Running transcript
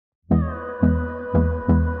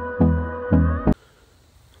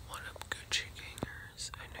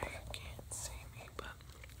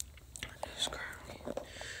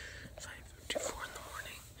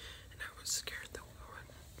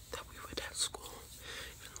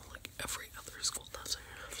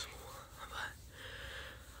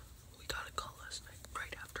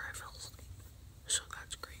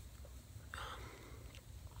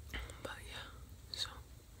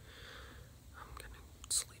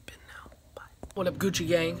What up, Gucci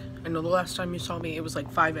gang? I know the last time you saw me it was like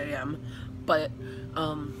 5 a.m. But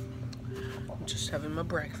I'm just having my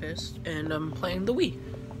breakfast and I'm playing the Wii.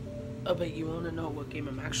 But you want to know what game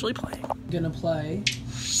I'm actually playing? I'm gonna play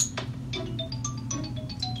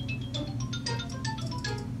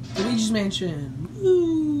Luigi's Mansion.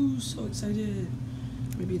 Woo! So excited.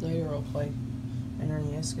 Maybe later I'll play an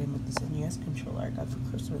NES game with this NES controller I got for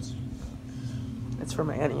Christmas. It's for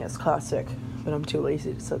my NES Classic, but I'm too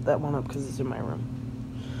lazy to set that one up because it's in my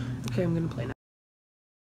room. Okay, I'm gonna play now.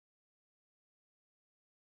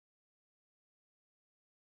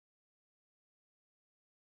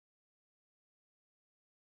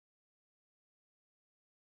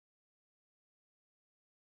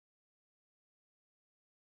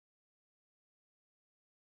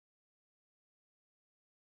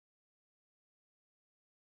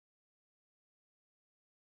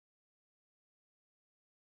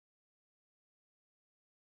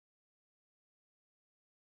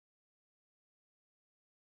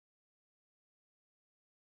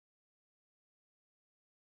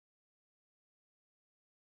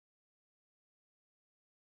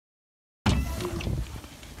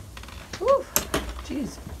 Woo!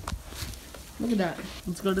 Jeez. Look at that.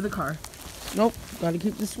 Let's go to the car. Nope. Gotta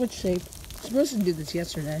keep the switch safe. Supposed to do this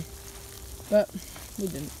yesterday, but we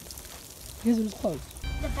didn't because it was closed.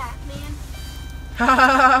 The Batman.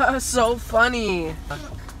 Ha so funny. Ha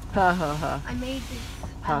ha ha. I made this.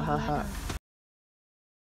 Ha ha ha.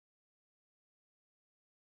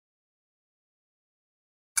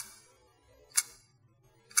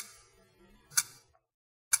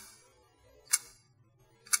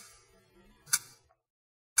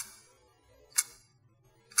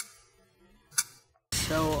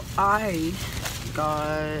 So I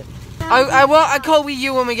got. I call Wii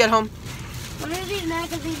U when we get home. When are these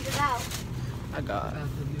magazines out? I got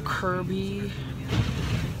Kirby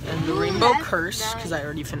and the Rainbow Curse because I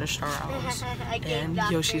already finished our hours, and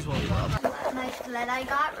Yoshi's Woolly World. My sled I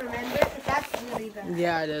got, remember? That's really bad.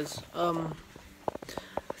 Yeah, it is.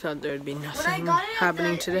 Thought there'd be nothing got it at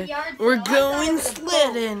happening the today. yard We're sale, I thought going it was a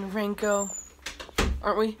sledding, Renko.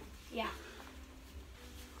 Aren't we? Yeah.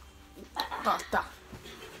 Ha ha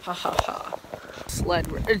ha ha ha. Sled.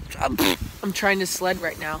 I'm trying to sled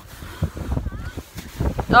right now.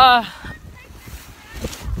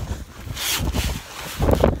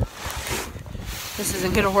 This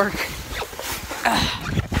isn't gonna work.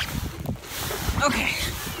 Okay.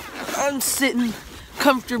 I'm sitting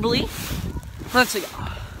comfortably. Let's go.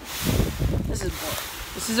 This is boring.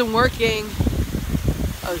 This isn't working.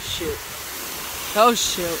 Oh shoot. Oh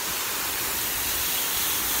shoot.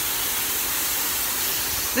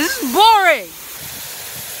 This is boring!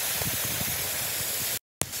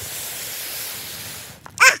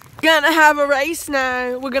 Gonna have a race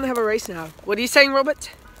now. We're gonna have a race now. What are you saying, Robert?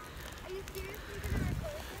 Are you seriously gonna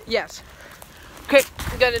record? Yes. Okay,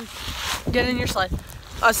 get in your sled.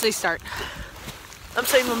 I'll say start. I'm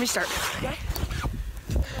saying let me start. Okay?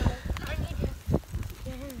 I need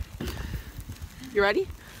to. You ready?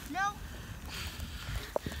 No.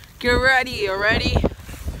 Get ready, you ready?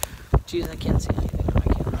 Jeez, I can't see anything. No, I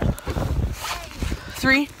can't.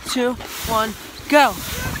 3, 2, 1, go.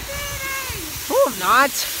 Oh, I'm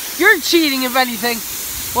not. You're cheating, if anything.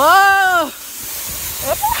 Whoa!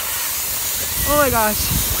 Oh my gosh.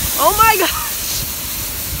 Oh my gosh.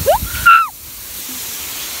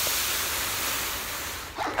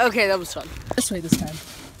 Okay, that was fun. This way this time.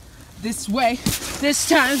 This way this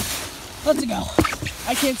time. Let's go.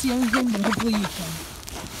 I can't see anything, but hopefully you can.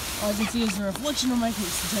 All I can see is the reflection of my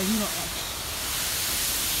face, which I do not like.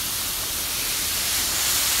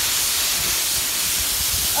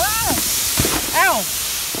 Ah! Ow!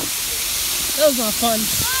 That was not fun.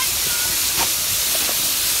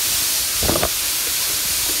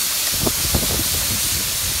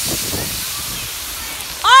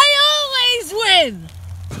 I always win!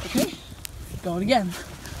 Okay, going again.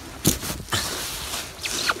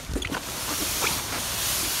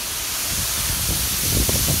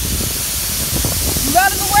 Move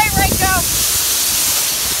out of the way right now!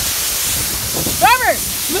 Robert!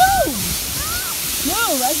 Move!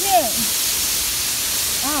 Move, I can't.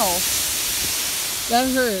 Ow. That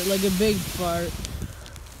hurt like a big fart.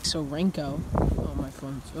 So Renko, oh my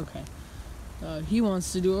phone's okay. He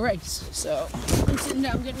wants to do a race, so I'm sitting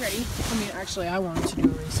down getting ready. I mean, actually, I wanted to do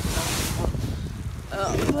a race.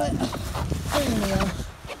 But we're gonna go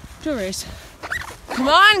do a race. Come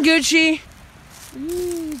on, Gucci!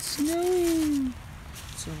 Ooh, it's snowing.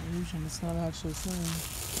 It's an illusion. It's not actually snowing.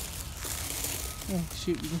 Oh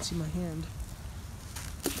shoot! You can see my hand.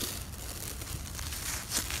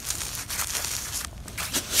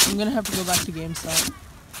 I'm gonna have to go back to GameStop.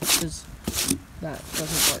 Because that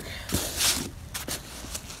doesn't work.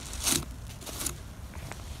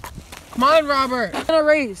 Come on, Robert. We're gonna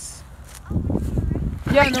race.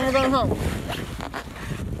 Yeah, and then we're going home.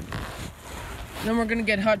 Then we're gonna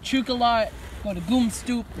get hot chocolate, go to Goom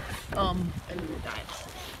Stoop, and die.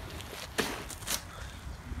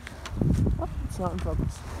 Oh, it's not in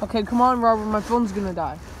focus. Okay, come on, Robert. My phone's gonna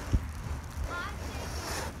die.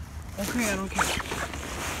 Okay, I don't care.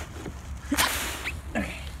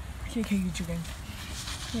 Okay, get your game.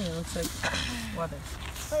 Yeah, it looks like weather.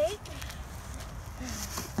 Wait.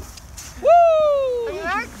 Woo! Are you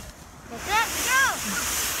ready? That's it. Go.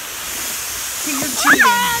 Okay, you're cheating.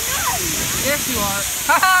 Yes, you are.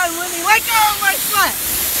 Haha, I'm winning. Let go of my foot.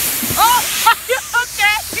 Oh, are you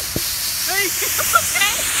okay? Are you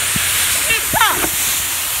okay? I can't stop.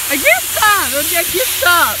 I can't stop. Okay, I can't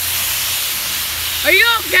stop. Are you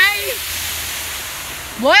okay?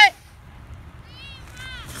 What?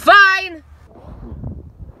 Fine.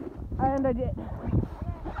 And I did.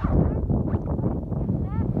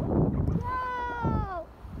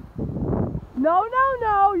 No, no,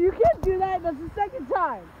 no. You can't do that. That's the second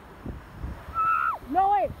time. No,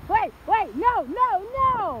 wait. No.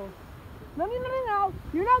 No.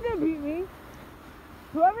 You're not going to beat me.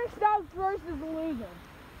 Whoever stops first is the loser.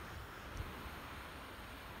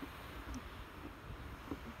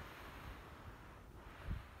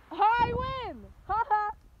 I win!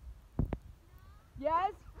 Haha!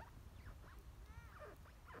 Yes?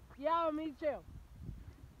 Yeah, me too.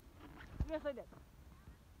 Yes, I did.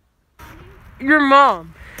 Your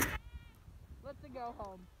mom. Let's go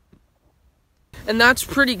home. And that's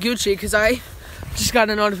pretty Gucci because I just got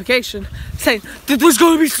a notification saying that there's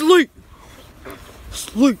gonna be sleep.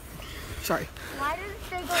 Sorry. Why does it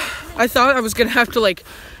say go to sleep? I thought I was gonna have to like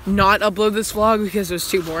not upload this vlog because it was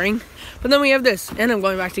too boring. But then we have this, and I'm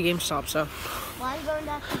going back to GameStop, so. Why are you going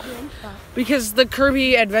back to GameStop? Because the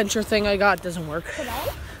Kirby adventure thing I got doesn't work.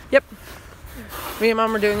 Today? Yep. Me and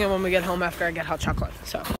Mom are doing it when we get home after I get hot chocolate,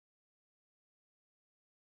 so.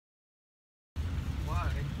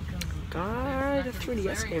 Got a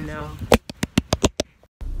 3DS game now.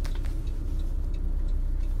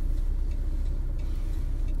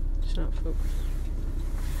 It's not focused.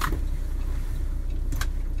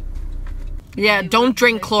 Yeah, don't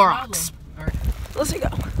drink Clorox. Let's go.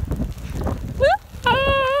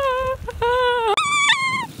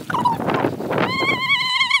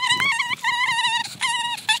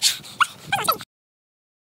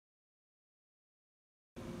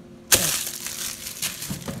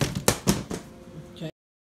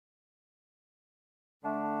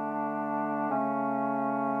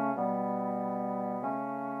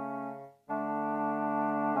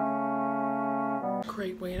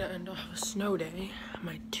 Great way to end off a snow day.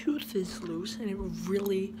 My tooth is loose and it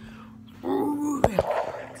really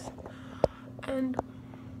hurts. And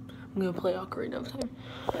I'm gonna play Ocarina of Time.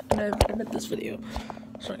 And I've edited this video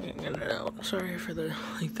so I can get it out. Sorry for the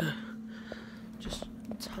just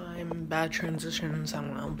time, bad transitions, I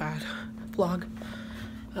don't know, bad vlog.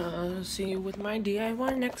 See you with my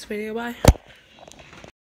DIY next video, bye.